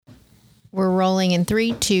We're rolling in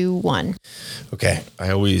 3, 2, 1. Okay.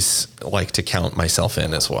 I always like to count myself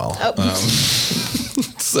in as well. Oh.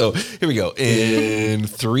 So here we go. In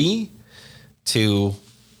 3, 2,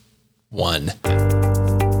 1.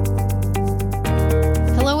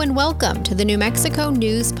 Hello and welcome to the New Mexico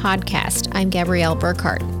News Podcast. I'm Gabrielle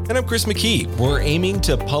Burkhart. And I'm Chris McKee. We're aiming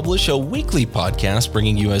to publish a weekly podcast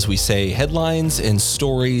bringing you, as we say, headlines and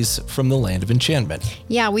stories from the land of enchantment.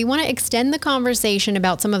 Yeah, we want to extend the conversation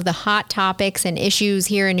about some of the hot topics and issues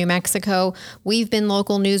here in New Mexico. We've been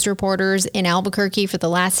local news reporters in Albuquerque for the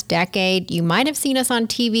last decade. You might have seen us on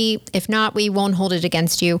TV. If not, we won't hold it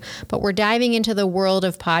against you. But we're diving into the world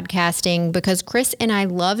of podcasting because Chris and I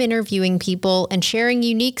love interviewing people and sharing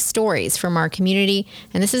unique stories from our community.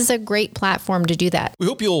 And this is a great platform to do that. We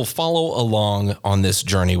hope you'll follow along on this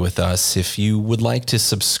journey with us. If you would like to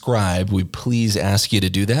subscribe, we please ask you to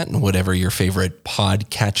do that in whatever your favorite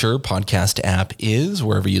podcast app is,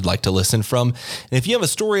 wherever you'd like to listen from. And if you have a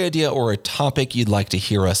story idea or a topic you'd like to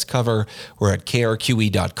hear us cover, we're at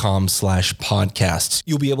krqe.com/podcasts.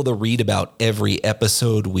 You'll be able to read about every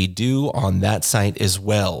episode we do on that site as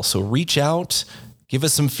well. So reach out. Give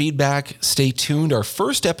us some feedback. Stay tuned. Our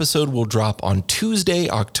first episode will drop on Tuesday,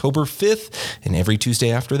 October 5th, and every Tuesday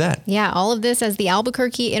after that. Yeah, all of this as the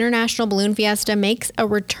Albuquerque International Balloon Fiesta makes a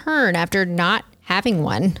return after not having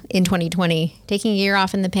one in 2020. Taking a year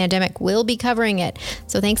off in the pandemic, we'll be covering it.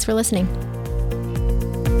 So thanks for listening.